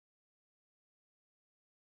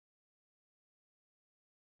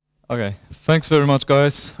Okay, thanks very much,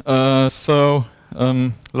 guys. Last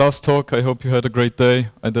talk, I hope you had a great day.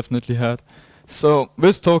 I definitely had. So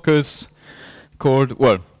this talk is called,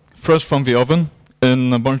 well, fresh from the oven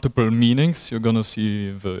in multiple meanings. You're gonna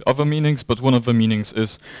see the other meanings, but one of the meanings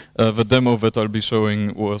is the demo that I'll be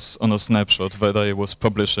showing was on a snapshot that I was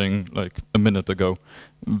publishing like a minute ago.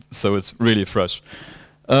 So it's really fresh.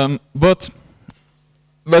 But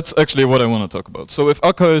that's actually what I want to talk about. So if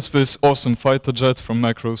Akka is this awesome fighter jet from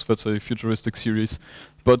Macros, that's a futuristic series,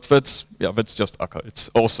 but that's just Akka. It's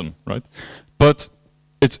awesome, right? But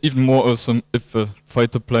it's even more awesome if the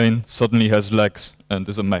fighter plane suddenly has legs and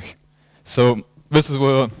is a mech. So this is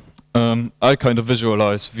where I kind of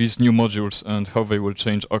visualize these new modules and how they will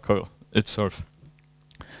change Akka itself.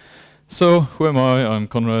 So who am I? I'm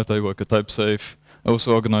Konrad. I work at Typesafe. I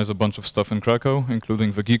also organize a bunch of stuff in Krakow,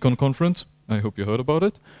 including the GeeCON conference. I hope you heard about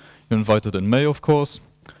it. You're invited in May, of course.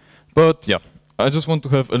 But yeah, I just want to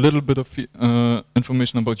have a little bit of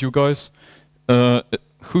information about you guys.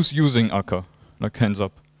 Who's using Akka? Like, hands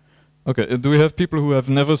up. Okay, do we have people who have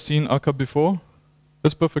never seen Akka before?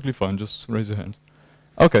 That's perfectly fine, just raise your hand.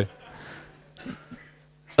 Okay.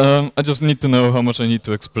 I just need to know how much I need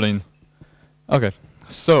to explain. Okay,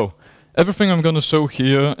 so everything I'm going to show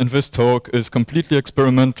here in this talk is completely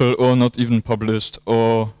experimental or not even published,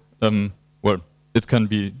 or, well, it can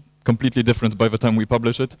be completely different by the time we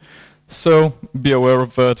publish it. So be aware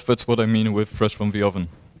of that. That's what I mean with fresh from the oven.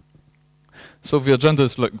 So the agenda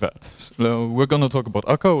is like that. So we're going to talk about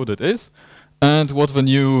Akka, what it is, and what the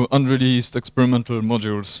new unreleased experimental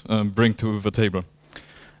modules bring to the table.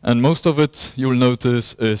 And most of it, you'll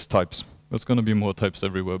notice, is types. There's going to be more types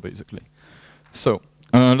everywhere, basically. So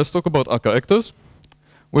let's talk about Akka actors,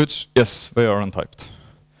 which, yes, they are untyped.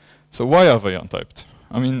 So why are they untyped?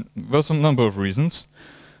 I mean, there's a number of reasons,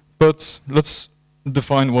 but let's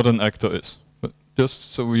define what an actor is. But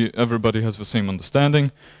just so everybody has the same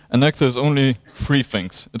understanding, an actor is only three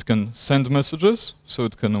things. It can send messages, so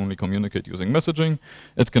it can only communicate using messaging.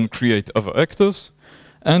 It can create other actors,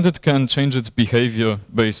 and it can change its behavior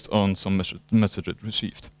based on some message it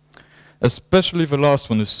received. Especially the last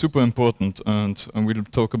one is super important, and we'll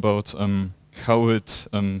talk about how it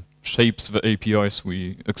shapes the APIs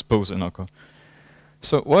we expose in Akka.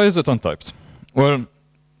 So why is it untyped? Well,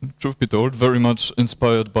 truth be told, very much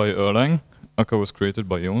inspired by Erlang. Akka was created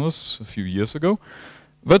by Jonas a few years ago.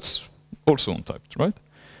 That's also untyped, right?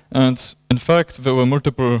 And in fact, there were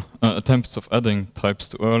multiple attempts of adding types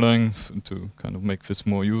to Erlang to kind of make this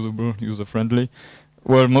more usable, user-friendly.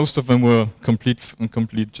 Well, most of them were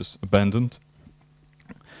complete just abandoned.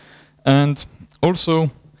 And also,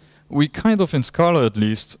 we kind of, in Scala at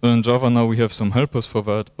least, in Java now we have some helpers for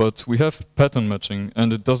that, but we have pattern matching,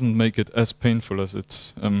 and it doesn't make it as painful as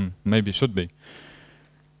it maybe should be.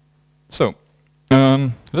 So,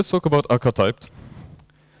 let's talk about Akka-Typed.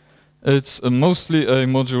 It's mostly a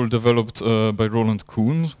module developed by Roland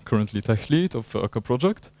Kuhn, currently tech lead of the Akka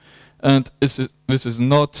project, and this is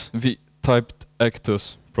not the typed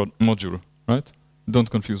actors module, right? Don't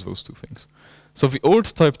confuse those two things. So the old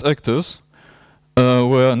typed actors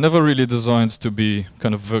were never really designed to be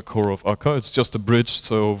kind of the core of Akka. It's just a bridge,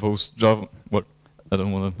 so those Java, well, I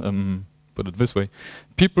don't want to put it this way.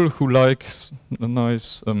 People who like a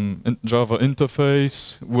nice Java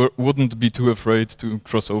interface wouldn't be too afraid to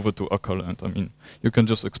cross over to Akka land. I mean, you can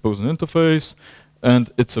just expose an interface,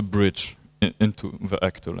 and it's a bridge into the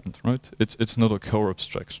actor land, right? It's not a core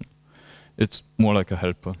abstraction. It's more like a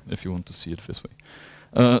helper, if you want to see it this way.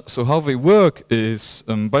 So how they work is,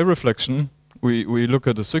 by reflection, we look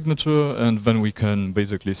at the signature, and then we can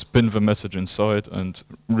basically spin the message inside and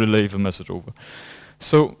relay the message over.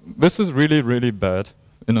 So this is really, really bad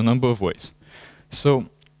in a number of ways. So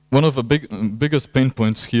one of the biggest pain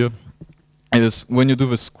points here is when you do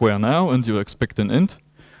the square now and you expect an int,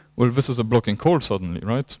 well, this is a blocking call suddenly,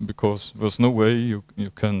 right? Because there's no way you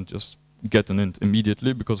can just get an int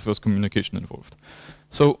immediately because there's communication involved.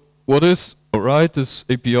 So what is alright is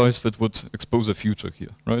APIs that would expose a future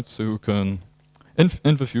here, right? So you can,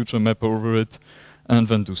 in the future, map over it and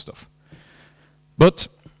then do stuff. But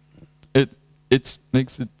it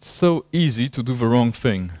makes it so easy to do the wrong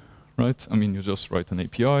thing, right? I mean, you just write an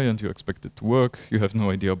API and you expect it to work. You have no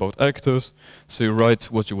idea about actors. So you write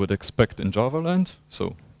what you would expect in Java land,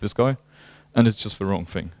 so this guy, and it's just the wrong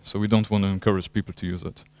thing. So we don't want to encourage people to use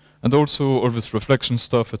it. And also all this reflection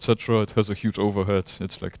stuff, etc., it has a huge overhead.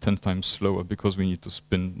 It's like 10 times slower because we need to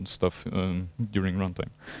spin stuff during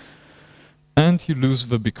runtime. And you lose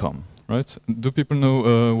the become, right? Do people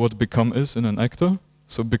know what become is in an actor?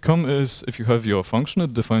 So become is, if you have your function,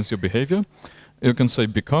 it defines your behavior. You can say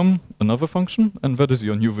become another function, and that is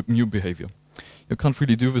your new behavior. you can't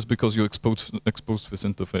really do this because you exposed this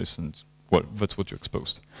interface, and well, that's what you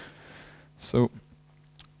exposed. So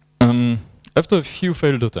after a few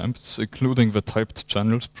failed attempts, including the typed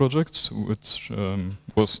channels projects, which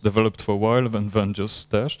was developed for a while and then just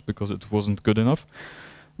stashed because it wasn't good enough,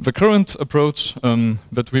 the current approach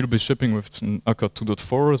that we'll be shipping with Akka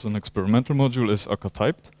 2.4 as an experimental module is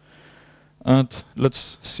Akka-Typed. And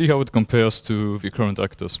let's see how it compares to the current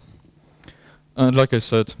actors. And like I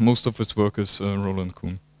said, most of this work is Roland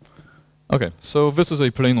Kuhn. Okay, so this is a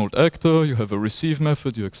plain old actor. You have a receive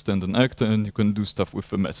method, you extend an actor, and you can do stuff with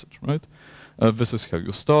the message, right? This is how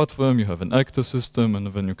you start them. You have an actor system, and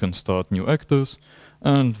then you can start new actors.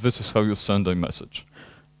 And this is how you send a message.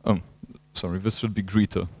 Sorry, this should be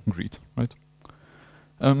greet, right?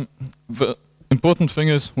 The important thing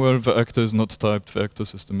is, well, the actor is not typed, the actor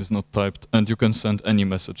system is not typed, and you can send any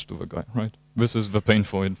message to the guy, right? This is the pain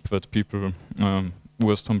point that people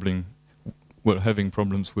were having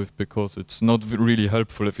problems with, because it's not really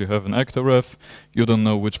helpful if you have an actor ref, you don't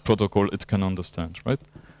know which protocol it can understand, right?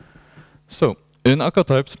 So, in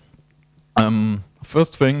Akka-Typed,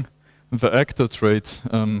 first thing, the actor trait,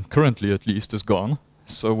 currently at least, is gone.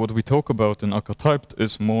 So what we talk about in Akka-Typed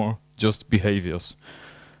is more just behaviors.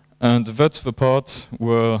 And that's the part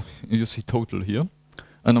where you see total here.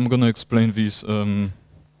 And I'm going to explain these in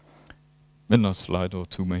a slide or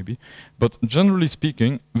two maybe. But generally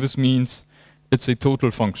speaking, this means it's a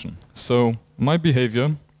total function. So my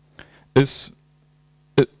behavior is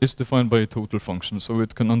defined by a total function. So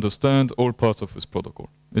it can understand all parts of this protocol.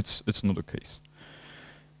 It's not a case.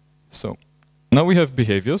 So now we have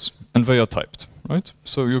behaviors, and they are typed, right?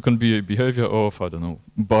 So you can be a behavior of, I don't know,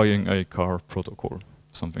 buying a car protocol,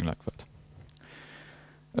 something like that.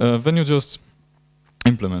 Then you just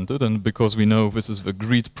implement it, and because we know this is the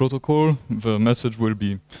greet protocol, the message will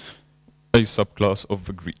be a subclass of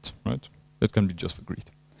the greet, right? It can be just the greet.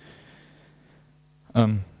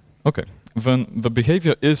 Okay, then the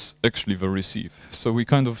behavior is actually the receive. So we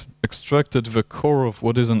kind of extracted the core of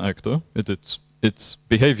what is an actor. Its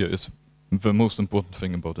behavior is the most important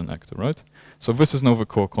thing about an actor, right? So this is now the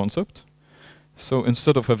core concept. So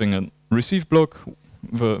instead of having a receive block,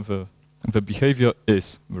 the behavior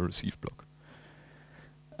is the receive block.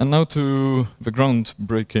 And now to the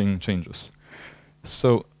groundbreaking changes.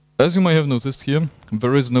 So as you might have noticed here,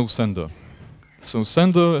 there is no sender. So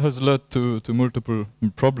sender has led to multiple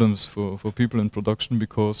problems for people in production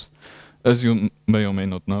because, as you may or may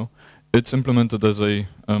not know, it's implemented as a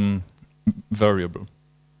variable,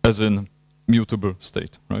 as in mutable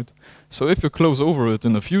state, right? So if you close over it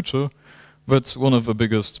in the future, that's one of the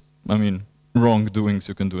biggest, wrongdoings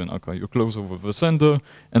you can do in Akka. You close over the sender,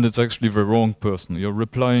 and it's actually the wrong person. You're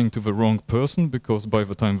replying to the wrong person because by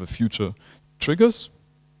the time the future triggers,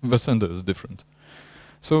 the sender is different.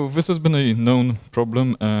 So this has been a known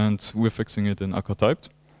problem, and we're fixing it in Akka-Typed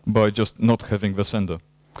by just not having the sender.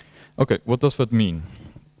 Okay, what does that mean?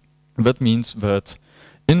 That means that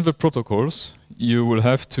in the protocols, you will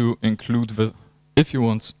have to include if you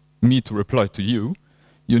want me to reply to you,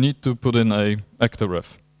 you need to put in a actor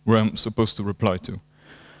ref where I'm supposed to reply to.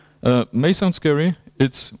 May sound scary,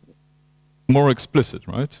 it's more explicit,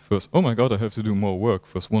 right? First, oh my god, I have to do more work,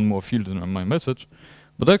 first one more field in my message.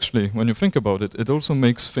 But actually, when you think about it, it also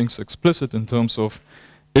makes things explicit in terms of,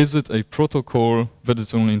 is it a protocol that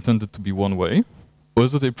is only intended to be one way? Or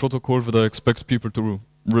is it a protocol that I expect people to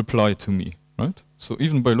reply to me, right? So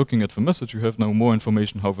even by looking at the message, you have now more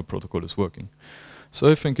information how the protocol is working.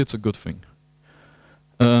 So I think it's a good thing.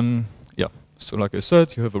 Yeah, so like I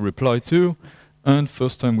said, you have a reply to, and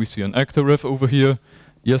first time we see an actor ref over here.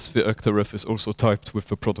 Yes, the actor ref is also typed with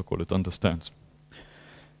the protocol it understands.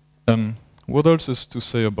 What else is to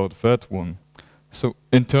say about that one? So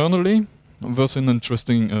internally, there's an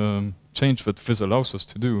interesting change that this allows us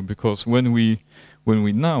to do, because when we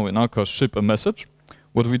now in Akka ship a message,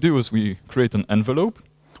 what we do is we create an envelope,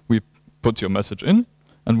 we put your message in,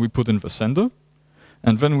 and we put in the sender,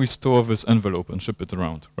 and then we store this envelope and ship it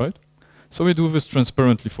around, right? So we do this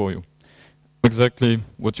transparently for you. Exactly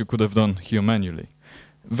what you could have done here manually.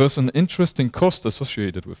 There's an interesting cost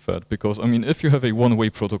associated with that, because, if you have a one-way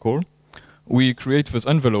protocol, we create this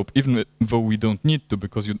envelope even though we don't need to,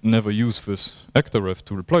 because you never use this actor ref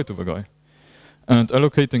to reply to the guy. And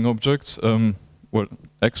allocating objects, well,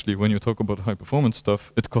 actually, when you talk about high-performance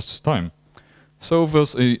stuff, it costs time. So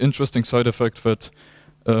there's an interesting side effect that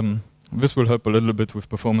this will help a little bit with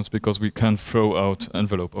performance because we can throw out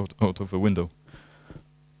envelope out of the window.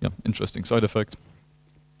 Yeah, interesting side effect.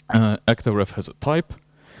 Actor ref has a type.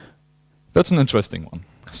 That's an interesting one.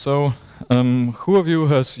 So, who of you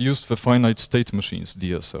has used the finite state machines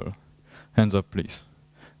DSL? Hands up, please.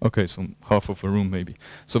 Okay, so half of a room maybe.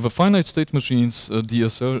 So the finite state machines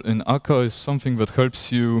DSL in Akka is something that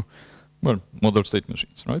helps you, well, model state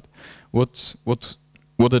machines, right? What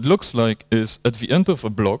it looks like is at the end of a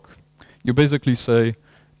block, you basically say,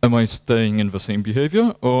 am I staying in the same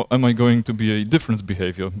behavior or am I going to be a different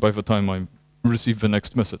behavior by the time I receive the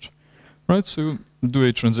next message, right? So do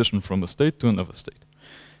a transition from a state to another state.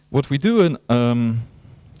 What we do in,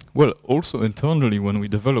 well, also internally when we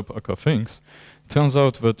develop Akka things, turns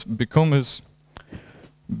out that become is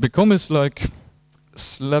like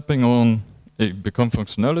slapping on a become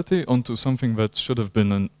functionality onto something that should have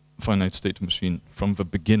been a finite state machine from the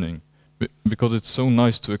beginning, because it's so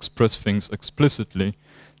nice to express things explicitly,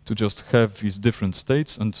 to just have these different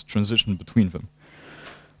states and transition between them.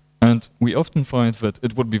 And we often find that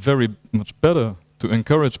it would be very much better to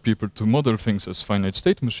encourage people to model things as finite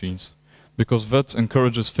state machines, because that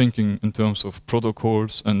encourages thinking in terms of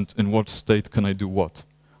protocols and in what state can I do what.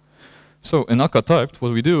 So in Akka-Typed,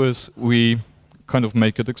 what we do is we kind of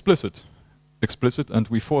make it explicit, and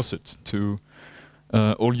we force it to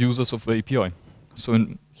all users of the API. So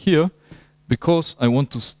in here, because I want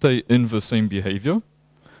to stay in the same behavior,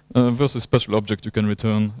 there's a special object you can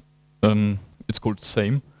return, it's called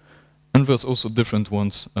same, and there's also different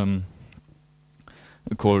ones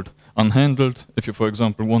called unhandled. If you, for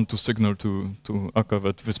example, want to signal to Akka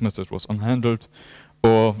that this message was unhandled,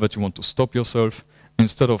 or that you want to stop yourself,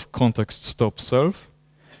 instead of context stop self,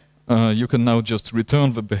 you can now just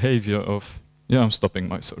return the behavior of, yeah, I'm stopping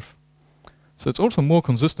myself. So it's also more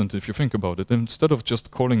consistent if you think about it. Instead of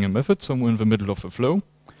just calling a method somewhere in the middle of a flow,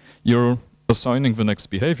 you're assigning the next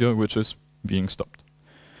behavior, which is being stopped.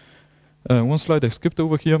 One slide I skipped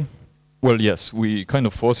over here. Well, yes, we kind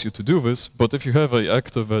of force you to do this, but if you have an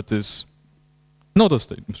actor that is not a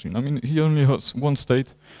state machine, I mean, he only has one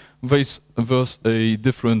state, there's a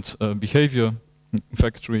different behavior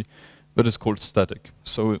factory that is called static.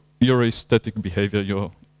 So you're a static behavior,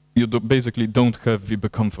 you basically don't have the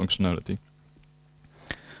become functionality.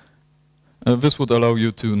 This would allow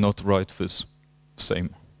you to not write this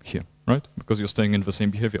same here, right? Because you're staying in the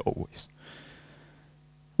same behavior always.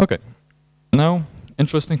 Okay, now,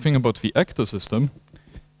 interesting thing about the actor system.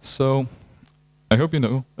 So I hope you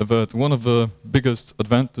know that one of the biggest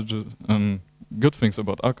advantages and good things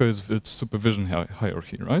about Akka is its supervision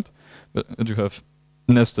hierarchy, right? That you have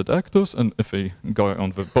nested actors, and if a guy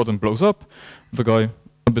on the bottom blows up, the guy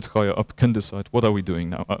a bit higher up can decide, what are we doing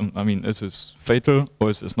now? I mean, is this fatal or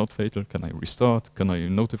is this not fatal? Can I restart? Can I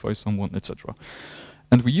notify someone, etc.?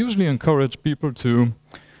 And we usually encourage people to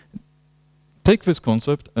take this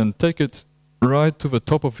concept and take it right to the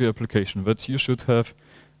top of the application, that you should have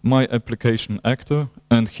my application actor,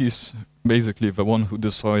 and he's basically the one who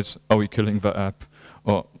decides, are we killing the app,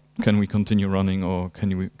 or can we continue running, or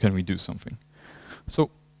can we do something?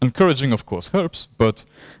 So encouraging, of course, helps, but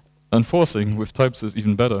enforcing with types is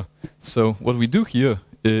even better. So what we do here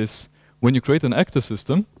is, when you create an actor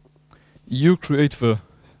system, you create the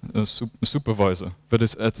supervisor that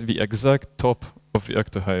is at the exact top of the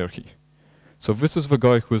actor hierarchy. So this is the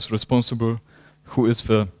guy who is responsible, who is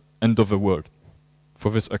the end of the world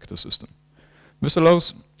for this actor system. This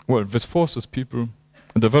allows, well, this forces people,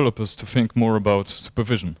 developers, to think more about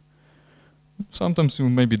supervision. Sometimes you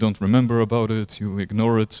maybe don't remember about it, you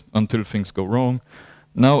ignore it until things go wrong.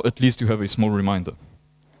 Now at least you have a small reminder.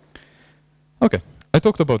 Okay, I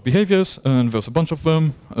talked about behaviors, and there's a bunch of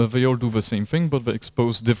them. They all do the same thing, but they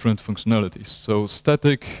expose different functionalities. So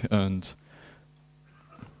static and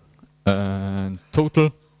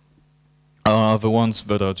total are the ones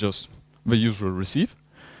that are just the usual receive.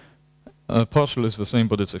 Partial is the same,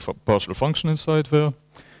 but it's a partial function inside there.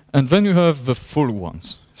 And then you have the full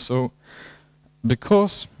ones. So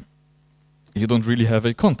because you don't really have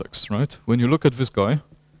a context, right? When you look at this guy,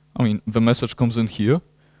 I mean, the message comes in here,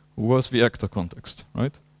 was the actor context,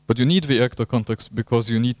 right? But you need the actor context because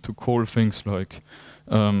you need to call things like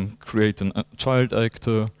create a child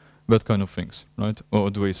actor, that kind of things, right? Or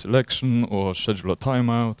do a selection, or schedule a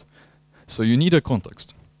timeout. So you need a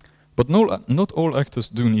context. But not all actors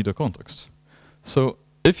do need a context. So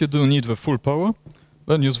if you do need the full power,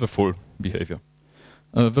 then use the full behavior.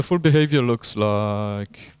 The full behavior looks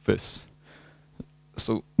like this.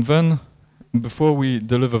 So then, before we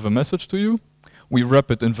deliver the message to you, we wrap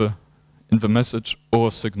it in the message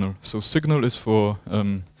or signal. So signal is for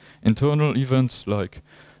internal events like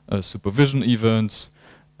supervision events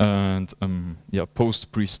and yeah,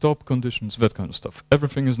 post pre-stop conditions, that kind of stuff.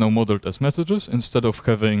 Everything is now modeled as messages instead of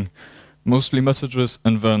having mostly messages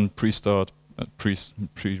and then pre-start,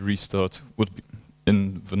 pre-restart would be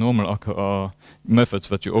in the normal Akka are methods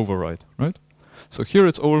that you override, right? So here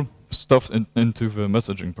it's all stuffed into the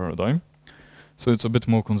messaging paradigm. So it's a bit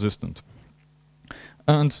more consistent.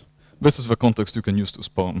 And this is the context you can use to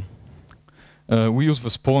spawn. We use the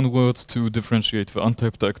spawn word to differentiate the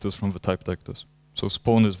untyped actors from the typed actors. So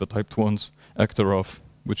spawn is the typed ones, actor of,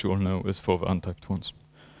 which you all know, is for the untyped ones.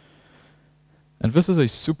 And this is a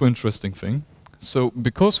super interesting thing. So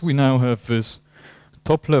because we now have this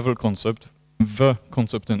top-level concept, the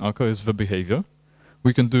concept in Akka is the behavior,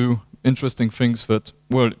 we can do interesting things that,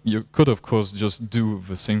 well, you could, of course, just do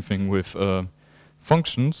the same thing with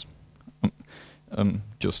functions.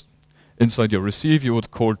 Just inside your receive, you would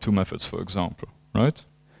call two methods, for example, right?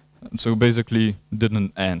 So basically, did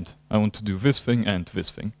an AND. I want to do this thing and this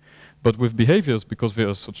thing. But with behaviors, because they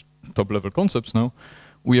are such top-level concepts now,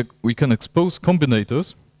 we can expose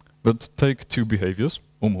combinators that take two behaviors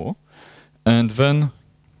or more, and then,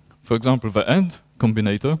 for example, the AND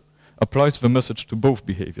combinator applies the message to both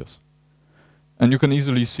behaviors. And you can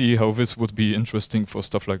easily see how this would be interesting for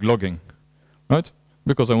stuff like logging, right?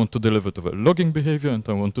 Because I want to deliver to the logging behavior and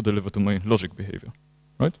I want to deliver to my logic behavior,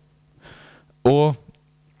 right? Or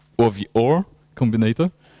the OR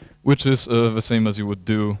combinator, which is the same as you would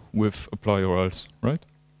do with apply or else, right?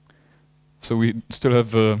 So we still have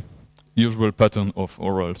the usual pattern of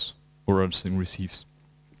or else in receives.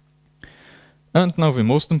 And now the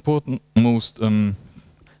most important, most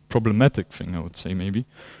problematic thing, I would say maybe,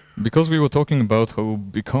 because we were talking about how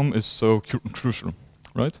become is so crucial,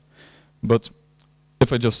 right? But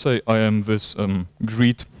if I just say I am this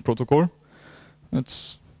greet protocol,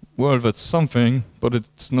 that's something, but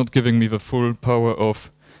it's not giving me the full power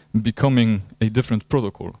of becoming a different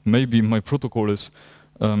protocol. Maybe my protocol is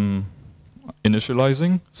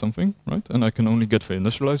initializing something, right? And I can only get the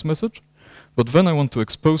initialize message. But then I want to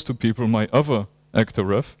expose to people my other actor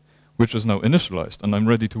ref, which is now initialized, and I'm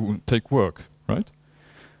ready to take work, right?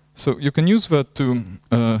 So you can use that to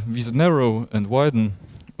these narrow and widen.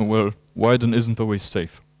 Well, widen isn't always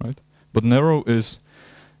safe, right? But narrow is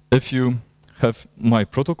if you have my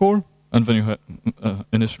protocol, and then you have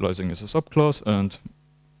initializing is a subclass, and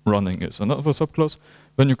running is another subclass,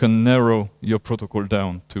 then you can narrow your protocol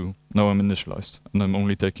down to now I'm initialized, and I'm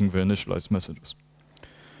only taking the initialized messages.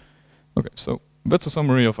 Okay, so that's a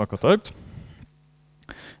summary of Akka-Typed.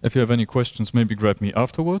 If you have any questions, maybe grab me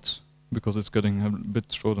afterwards, because it's getting a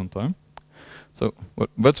bit short on time. So, well,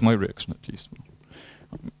 that's my reaction at least.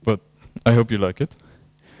 But I hope you like it.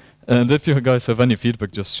 And if you guys have any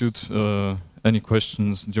feedback, just shoot any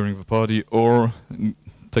questions during the party or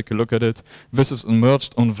take a look at it. This is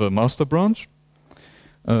merged on the master branch.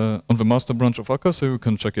 Of Akka, so you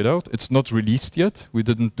can check it out. It's not released yet. We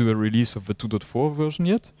didn't do a release of the 2.4 version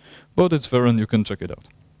yet, but it's there and you can check it out.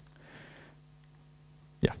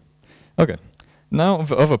 Yeah. Okay. Now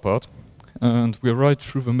the other part, and we're right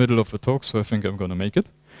through the middle of the talk, so I think I'm going to make it.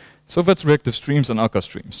 So that's Reactive Streams and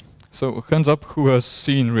Akka-Streams. So hands up who has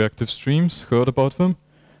seen Reactive Streams, heard about them?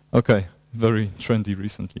 Okay, very trendy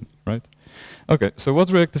recently, right? Okay, so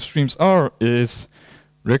what Reactive Streams are is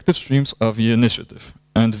Reactive Streams are the initiative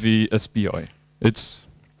and the SPI. It's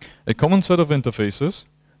a common set of interfaces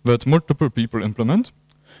that multiple people implement,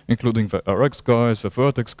 including the RX guys, the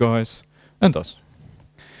Vertex guys, and us.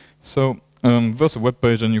 So there's a web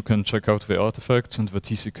page and you can check out the artifacts and the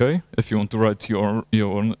TCK if you want to write your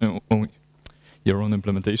own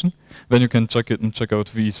implementation. Then you can check it and check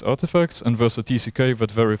out these artifacts, and there's a TCK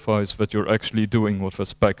that verifies that you're actually doing what the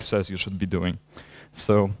spec says you should be doing.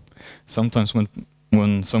 So sometimes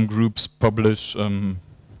when some groups publish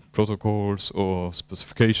protocols or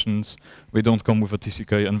specifications, they don't come with a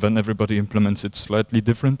TCK, and then everybody implements it slightly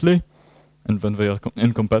differently, and then they are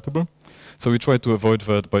incompatible. So we try to avoid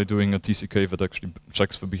that by doing a TCK that actually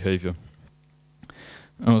checks the behavior.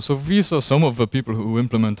 So these are some of the people who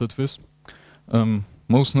implemented this.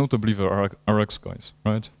 Most notably the RX guys,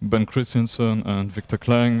 right? Ben Christensen and Victor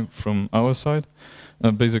Klang from our side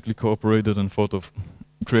basically cooperated and thought of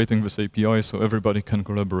creating this API so everybody can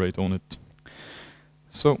collaborate on it.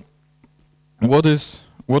 So what is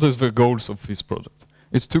the goals of this project?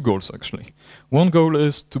 It's two goals actually. One goal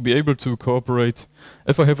is to be able to cooperate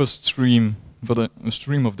if I have a stream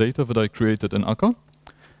of data that I created in Akka,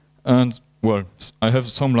 and well, I have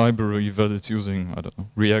some library that it's using, I don't know,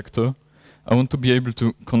 Reactor. I want to be able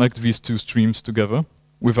to connect these two streams together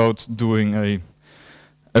without doing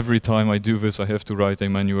every time I do this I have to write a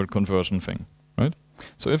manual conversion thing, right?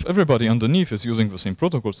 So if everybody underneath is using the same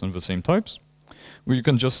protocols and the same types, we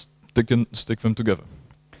can just stick them together.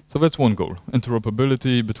 So that's one goal,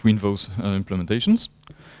 interoperability between those implementations.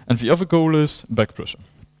 And the other goal is back pressure.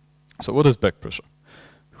 So what is back pressure?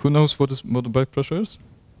 Who knows what the back pressure is?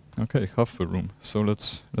 Okay, half the room. So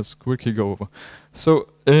let's quickly go over. So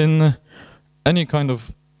in any kind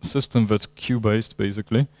of system that's queue-based,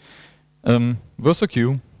 basically, there's a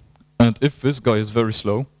queue, and if this guy is very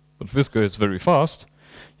slow, but this guy is very fast,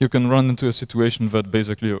 you can run into a situation that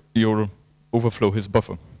basically you'll overflow his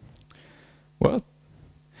buffer. What?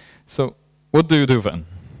 So what do you do then?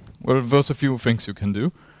 Well, there's a few things you can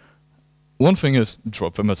do. One thing is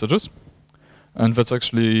drop the messages, and that's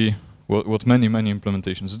actually what many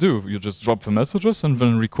implementations do. You just drop the messages and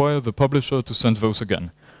then require the publisher to send those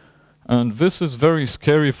again. And this is very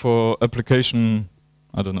scary for application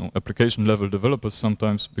level developers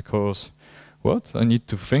sometimes, because what? I need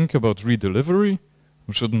to think about redelivery?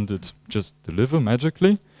 Shouldn't it just deliver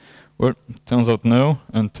magically? Well, turns out no,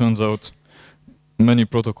 and turns out many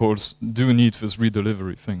protocols do need this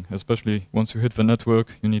redelivery thing, especially once you hit the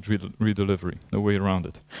network, you need redelivery, no way around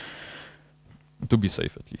it. To be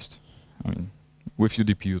safe, at least. I mean, with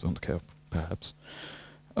UDP you don't care, perhaps.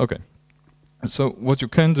 Okay, so what you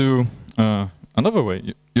can do, another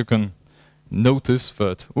way, you can notice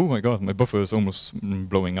that, oh my god, my buffer is almost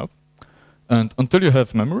blowing up. And until you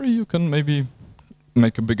have memory, you can maybe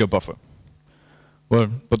make a bigger buffer. Well,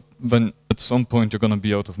 but then at some point you're going to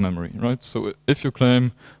be out of memory, right? So if you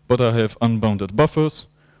claim, but I have unbounded buffers,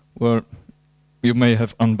 well, you may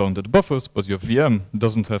have unbounded buffers, but your VM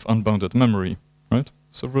doesn't have unbounded memory, right?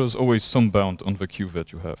 So there's always some bound on the queue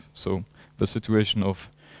that you have. So the situation of,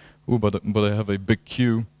 oh, but I have a big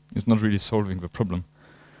queue is not really solving the problem.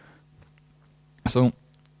 So,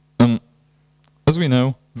 as we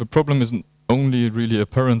know, the problem isn't only really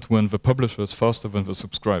apparent when the publisher is faster than the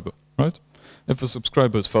subscriber, right? If the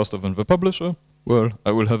subscriber is faster than the publisher, well,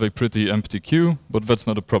 I will have a pretty empty queue, but that's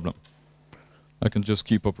not a problem. I can just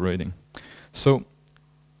keep operating. So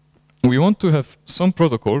we want to have some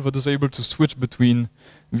protocol that is able to switch between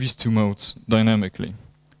these two modes dynamically,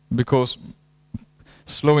 because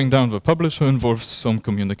slowing down the publisher involves some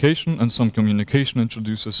communication, and some communication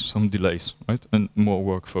introduces some delays, right? And more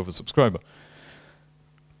work for the subscriber.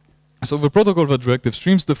 So the protocol that Reactive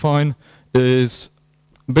Streams define is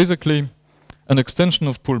basically an extension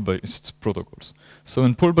of pull-based protocols. So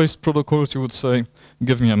in pull-based protocols, you would say,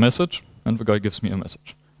 give me a message, and the guy gives me a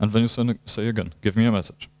message. And then you say again, give me a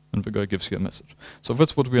message, and the guy gives you a message. So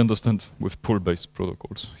that's what we understand with pull-based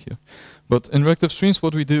protocols here. But in Reactive Streams,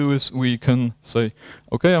 what we do is we can say,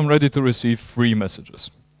 okay, I'm ready to receive 3 messages.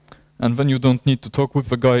 And then you don't need to talk with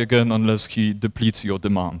the guy again unless he depletes your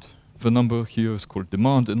demand. The number here is called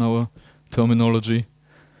demand in our terminology.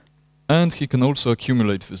 And he can also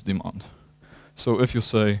accumulate this demand. So if you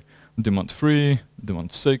say demand 3,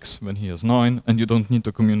 demand 6, then he has 9, and you don't need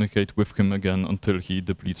to communicate with him again until he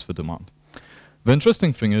depletes the demand. The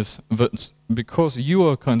interesting thing is that because you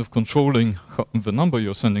are kind of controlling the number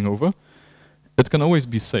you're sending over, it can always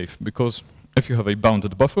be safe, because if you have a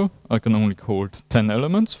bounded buffer, I can only hold 10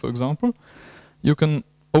 elements, for example, you can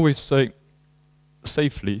always say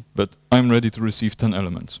safely that I'm ready to receive 10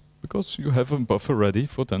 elements, because you have a buffer ready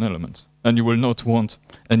for 10 elements, and you will not want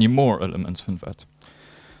any more elements than that.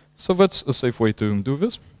 So that's a safe way to do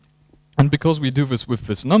this. And because we do this with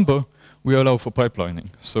this number, we allow for pipelining.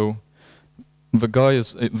 So the guy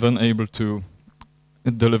is then able to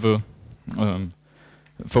deliver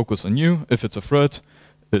focus on you. If it's a thread,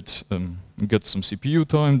 it gets some CPU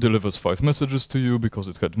time, delivers 5 messages to you because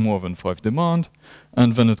it had more than 5 demand,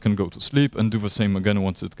 and then it can go to sleep and do the same again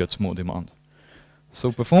once it gets more demand.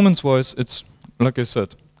 So performance-wise, it's, like I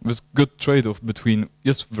said, this good trade-off between,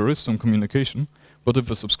 yes, there is some communication, but if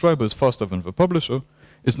the subscriber is faster than the publisher,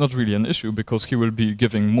 it's not really an issue because he will be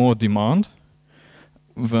giving more demand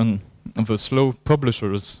than the slow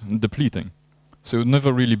publisher is depleting. So you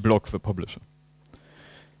never really block the publisher.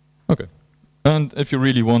 Okay. And if you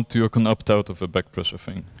really want to, you can opt out of the back pressure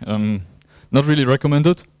thing. Not really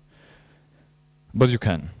recommended, but you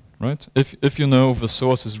can, right? If you know the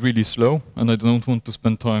source is really slow and I don't want to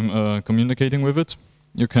spend time communicating with it,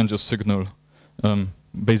 you can just signal,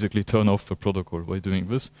 basically turn off the protocol by doing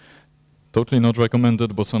this. Totally not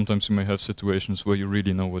recommended, but sometimes you may have situations where you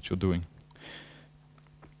really know what you're doing.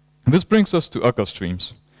 This brings us to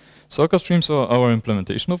Akka-Streams. So Akka-Streams are our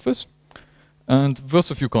implementation of this. And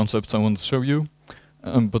there's a few concepts I want to show you,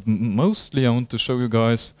 but mostly I want to show you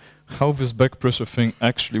guys how this back pressure thing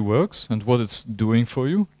actually works and what it's doing for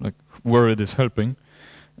you, like where it is helping.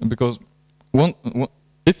 And because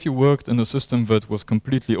if you worked in a system that was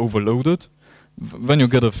completely overloaded, then you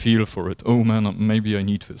get a feel for it. Oh man, maybe I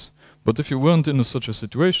need this. But if you weren't in such a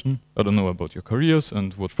situation, I don't know about your careers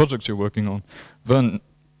and what projects you're working on, then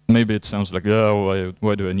maybe it sounds like, yeah,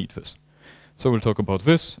 why do I need this? So we'll talk about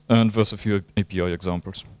this, and there's a few API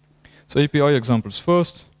examples. So API examples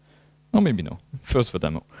first, or maybe no, first the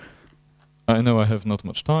demo. I know I have not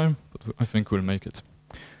much time, but I think we'll make it.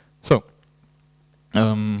 So,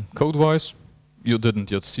 code-wise, you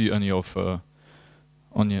didn't yet see any of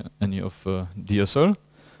DSL.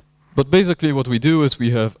 But basically what we do is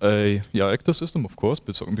we have a actor system, of course,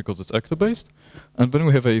 because it's actor-based. And then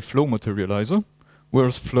we have a flow materializer,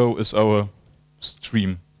 whereas flow is our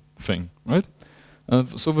stream thing, right?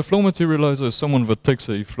 So the flow materializer is someone that takes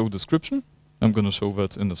a flow description, I'm going to show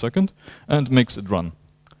that in a second, and makes it run.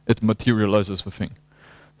 It materializes the thing.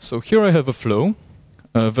 So here I have a flow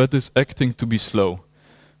that is acting to be slow.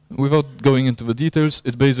 Without going into the details,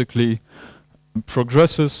 it basically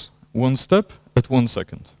progresses one step at 1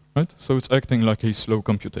 second. Right? So it's acting like a slow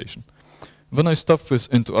computation. Then I stuff this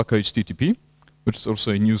into Akka-HTTP, which is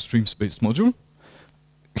also a new streams-based module.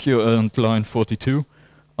 Here on line 42,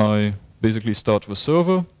 I basically start the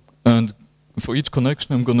server, and for each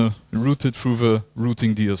connection I'm going to route it through the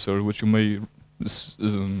routing DSL, which you may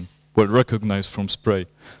well recognize from Spray.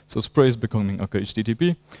 So Spray is becoming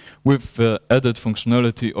Akka-HTTP with the added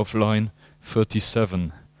functionality of line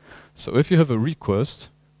 37. So if you have a request,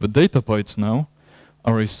 the data bytes now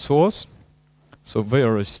are a source, so they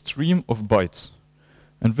are a stream of bytes.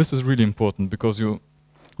 And this is really important because you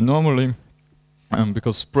normally,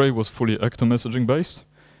 because Spray was fully actor messaging based,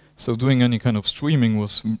 so doing any kind of streaming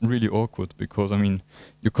was really awkward because, I mean,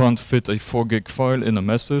 you can't fit a 4 gig file in a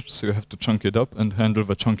message, so you have to chunk it up and handle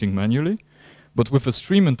the chunking manually. But with a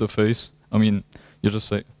stream interface, I mean, you just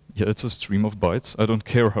say, yeah, it's a stream of bytes. I don't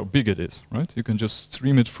care how big it is, right? You can just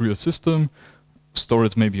stream it through your system, store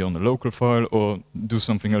it maybe on a local file, or do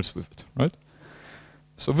something else with it, right?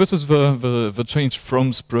 So this is the change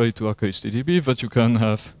from Spray to Akka-HTTP, that you can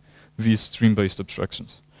have these stream-based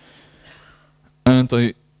abstractions. And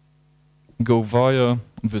I go via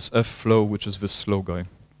this F flow, which is this slow guy,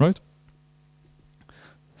 right?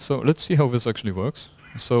 So let's see how this actually works.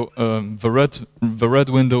 So the red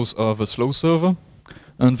windows are the slow server,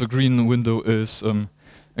 and the green window is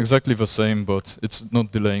exactly the same, but it's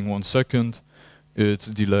not delaying 1 second. It's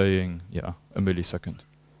delaying, yeah, a millisecond.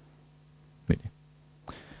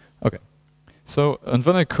 Okay. So, and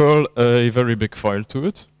then I curl a very big file to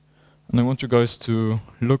it. And I want you guys to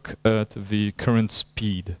look at the current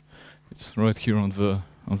speed. It's right here on the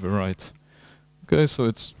right. Okay, so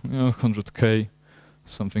it's 100K,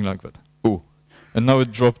 something like that. Oh, and now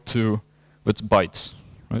it dropped to its bytes,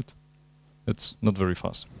 right? It's not very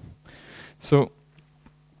fast. So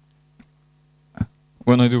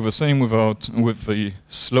when I do the same with the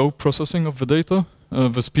slow processing of the data,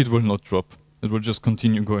 the speed will not drop. It will just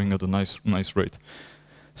continue going at a nice rate.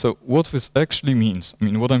 So what this actually means, I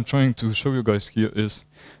mean, what I'm trying to show you guys here is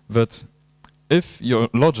that if your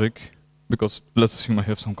logic, because let's assume I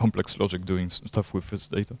have some complex logic doing stuff with this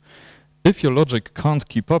data, if your logic can't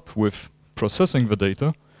keep up with processing the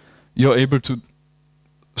data, you're able to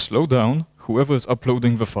slow down whoever is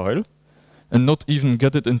uploading the file and not even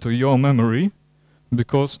get it into your memory,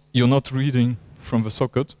 because you're not reading from the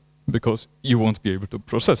socket, because you won't be able to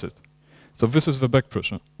process it. So this is the back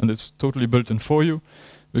pressure, and it's totally built in for you,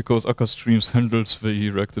 because Akka-Streams handles the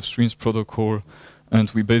Reactive Streams protocol, and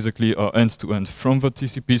we basically are end-to-end from the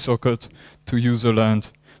TCP socket to user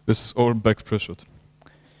land. This is all back pressured.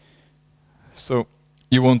 So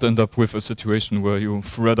you won't end up with a situation where you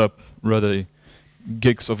read a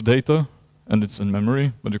gigs of data, and it's in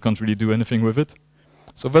memory, but you can't really do anything with it.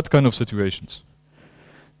 So that kind of situations.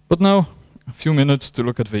 But now, a few minutes to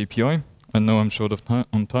look at the API. I know I'm short of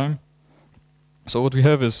on time. So what we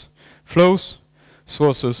have is flows,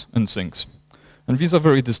 sources, and sinks. And these are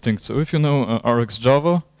very distinct. So if you know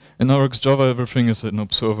RxJava, in RxJava everything is an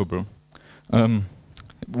observable.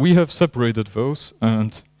 We have separated those,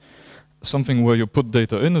 and something where you put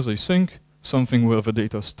data in is a sink, something where the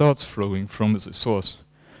data starts flowing from is a source.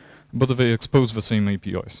 But they expose the same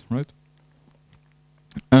APIs, right?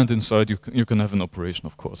 And inside you can have an operation,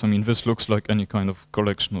 of course. I mean, this looks like any kind of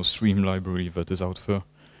collection or stream library that is out there.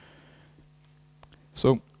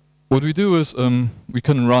 So what we do is we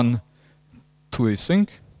can run to a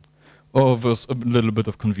sink, or there's a little bit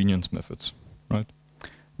of convenience methods, right?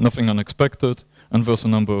 Nothing unexpected, and there's a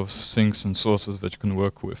number of sinks and sources that you can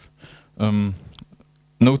work with.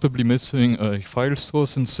 Notably missing a file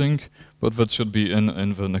source in sync, but that should be in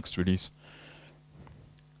the next release.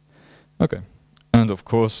 Okay. And of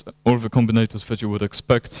course, all the combinators that you would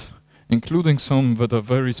expect, including some that are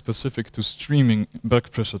very specific to streaming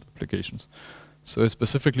back-pressured applications. So I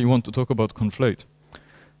specifically want to talk about conflate.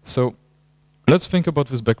 So let's think about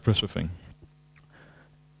this back-pressure thing.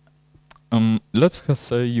 Let's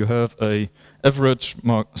say you have a average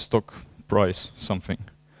stock price something,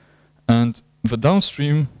 and the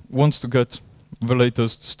downstream wants to get the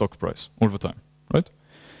latest stock price all the time, right?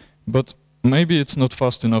 But maybe it's not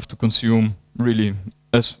fast enough to consume really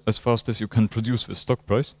as fast as you can produce the stock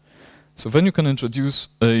price. So then you can introduce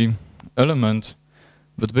a element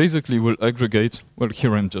that basically will aggregate, well,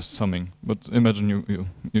 here I'm just summing, but imagine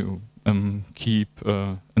you keep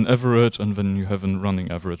an average and then you have a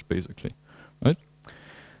running average basically, right?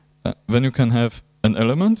 Then you can have an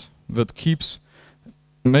element that keeps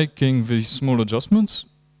making these small adjustments.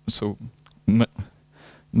 So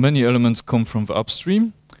many elements come from the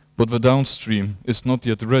upstream, but the downstream is not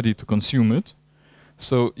yet ready to consume it.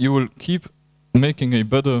 So you will keep making a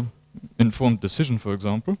better informed decision, for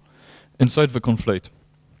example, inside the conflate,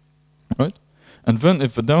 right? And then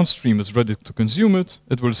if the downstream is ready to consume it,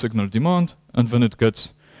 it will signal demand, and then it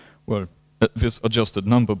gets, well, this adjusted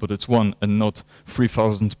number, but it's 1 and not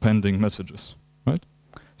 3,000 pending messages, right?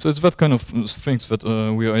 So it's that kind of things that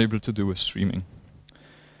we are able to do with streaming.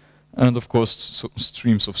 And of course,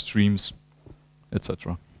 streams of streams,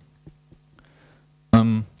 etc.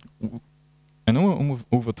 I know I'm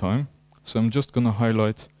over time, so I'm just going to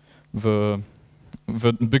highlight the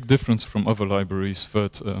big difference from other libraries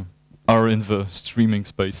that are in the streaming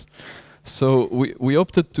space. So we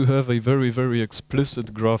opted to have a very, very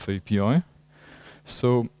explicit graph API.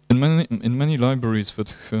 So in many libraries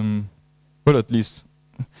that, well, at least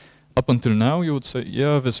up until now, you would say,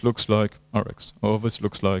 yeah, this looks like Rx, or this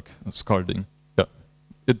looks like Scalding. Yeah,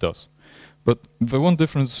 it does. But the one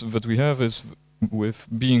difference that we have is with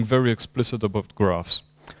being very explicit about graphs.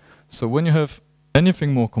 So when you have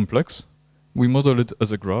anything more complex, we model it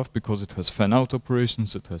as a graph because it has fan-out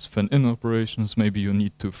operations, it has fan-in operations. Maybe you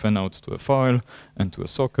need to fan out to a file, and to a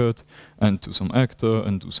socket, and to some actor,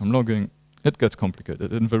 and do some logging. It gets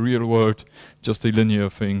complicated. In the real world, just a linear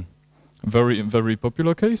thing. Very, very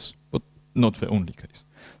popular case, but not the only case.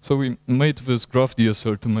 So we made this graph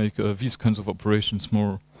DSL to make these kinds of operations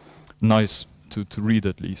more nice to read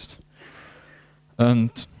at least.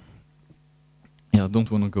 And yeah, I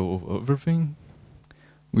don't want to go over everything.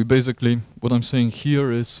 We basically, what I'm saying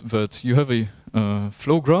here is that you have a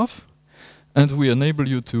flow graph, and we enable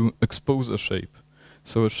you to expose a shape.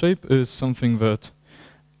 So a shape is something that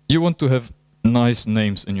you want to have nice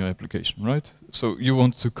names in your application, right? So you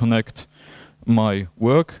want to connect my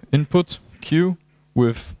work input Q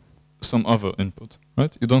with some other input,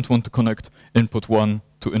 right? You don't want to connect input 1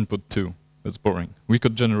 to input 2. That's boring. We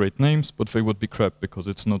could generate names, but they would be crap because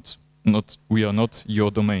it's not we are not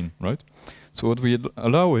your domain, right? So what we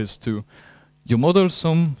allow is you model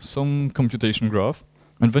some computation graph,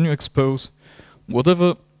 and then you expose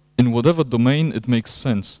in whatever domain it makes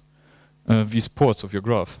sense, these ports of your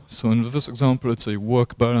graph. So in this example, it's a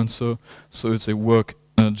work balancer, so it's a work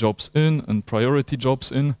jobs in and priority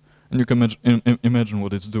jobs in, and you can imagine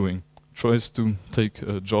what it's doing. Tries to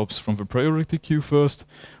take jobs from the priority queue first,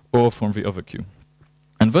 or from the other queue.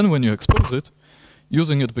 And then when you expose it,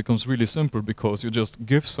 using it becomes really simple because you just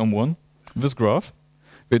give someone this graph.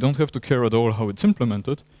 They don't have to care at all how it's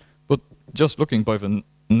implemented, but just looking by the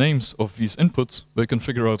names of these inputs, they can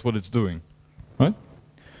figure out what it's doing, right?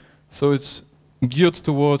 So it's geared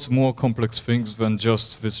towards more complex things than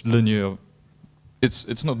just this linear.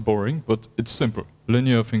 It's not boring, but it's simple.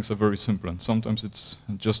 Linear things are very simple, and sometimes it's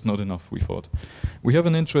just not enough, we thought. We have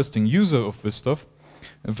an interesting user of this stuff.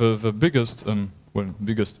 The biggest,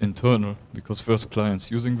 biggest internal, because first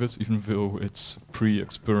clients using this, even though it's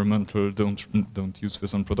pre-experimental, don't use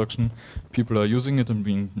this on production. People are using it and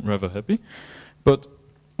being rather happy. But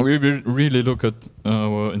we really look at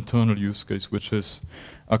our internal use case, which is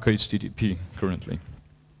Akka-HTTP currently.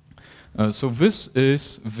 So this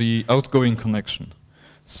is the outgoing connection.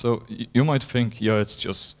 So you might think, yeah, it's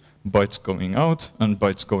just bytes going out and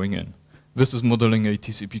bytes going in. This is modeling a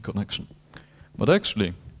TCP connection. But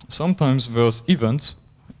actually, sometimes there's events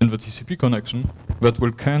in the TCP connection that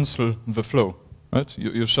will cancel the flow, right?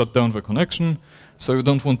 You shut down the connection, so you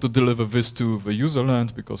don't want to deliver this to the user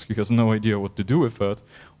land because he has no idea what to do with that.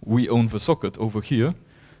 We own the socket over here.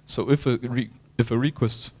 So if a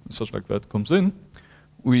request such like that comes in,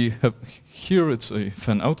 we have here it's a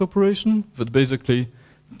fan-out operation that basically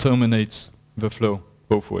terminates the flow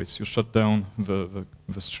both ways. You shut down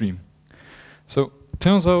the stream. So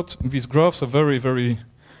turns out these graphs are very, very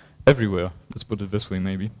everywhere. Let's put it this way,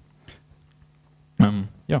 maybe.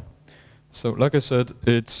 Yeah. So, like I said,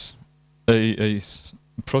 it's it's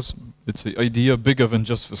an idea bigger than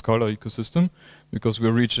just the Scalar ecosystem, because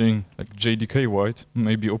we're reaching like JDK wide,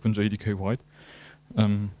 maybe OpenJDK wide.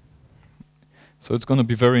 So it's going to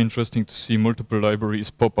be very interesting to see multiple libraries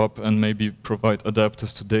pop up and maybe provide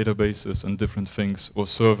adapters to databases and different things or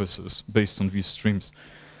services based on these streams.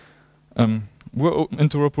 we're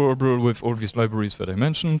interoperable with all these libraries that I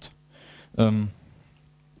mentioned. And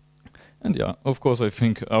yeah, of course, I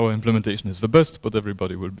think our implementation is the best, but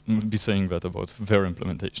everybody will be saying that about their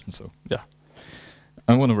implementation. So yeah,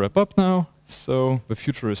 I want to wrap up now. So the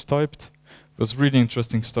future is typed. There's really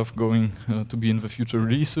interesting stuff going to be in the future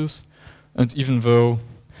releases. And even though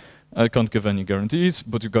I can't give any guarantees,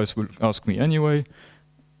 but you guys will ask me anyway,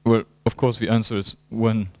 well, of course, the answer is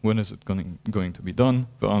when is it going to be done?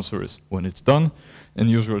 The answer is when it's done, in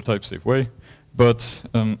usual Typesafe way. But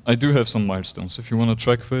I do have some milestones. If you want to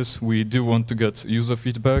track this, we do want to get user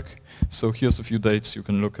feedback. So here's a few dates you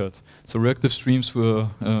can look at. So Reactive Streams were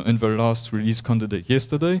in their last release candidate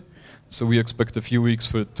yesterday. So we expect a few weeks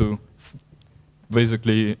for it to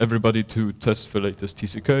basically everybody to test the latest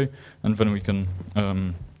TCK, and then we can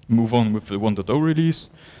move on with the 1.0 release.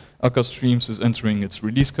 Akka-Streams is entering its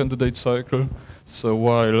release candidate cycle. So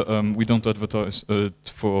while we don't advertise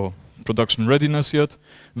it for production readiness yet,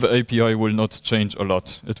 the API will not change a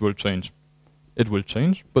lot. It will change. It will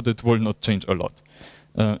change, but it will not change a lot.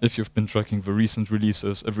 If you've been tracking the recent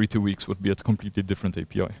releases, every 2 weeks would be a completely different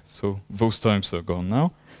API. So those times are gone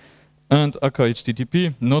now. And Akka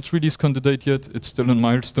HTTP, not release candidate yet. It's still in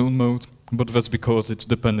milestone mode, but that's because it's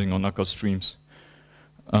depending on Akka-Streams.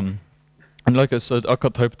 And like I said,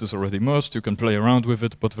 Akka-Typed is already merged. You can play around with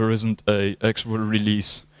it, but there isn't an actual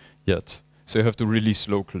release yet. So you have to release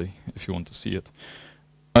locally if you want to see it.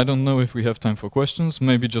 I don't know if we have time for questions.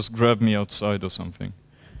 Maybe just grab me outside or something.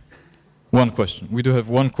 One question. We do have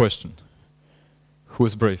one question. Who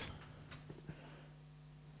is brave?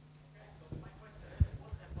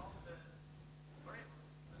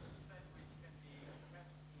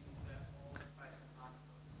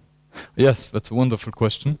 Yes, that's a wonderful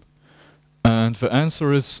question. And the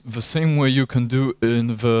answer is the same way you can do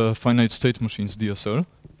in the finite state machines DSL,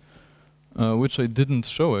 which I didn't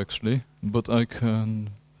show actually, but I can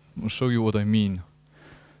show you what I mean.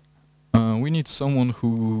 We need someone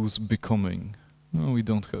who's becoming. No, we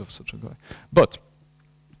don't have such a guy. But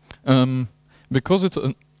because it's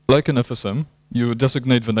like an FSM, you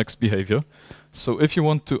designate the next behavior. So if you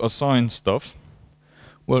want to assign stuff,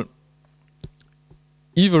 well,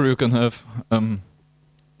 either you can have,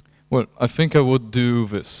 well, I think I would do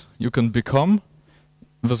this. You can become,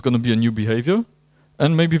 there's going to be a new behavior,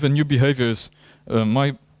 and maybe the new behavior is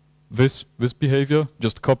this behavior,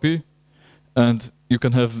 just copy, and you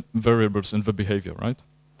can have variables in the behavior, right?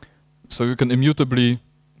 So you can immutably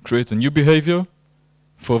create a new behavior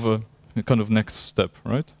for the kind of next step,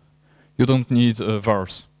 right? You don't need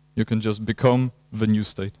vars. You can just become the new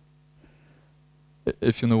state,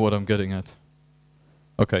 if you know what I'm getting at.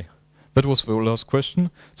 Okay, that was the last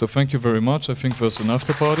question. So thank you very much. I think there's an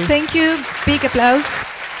after party. Thank you. Big applause.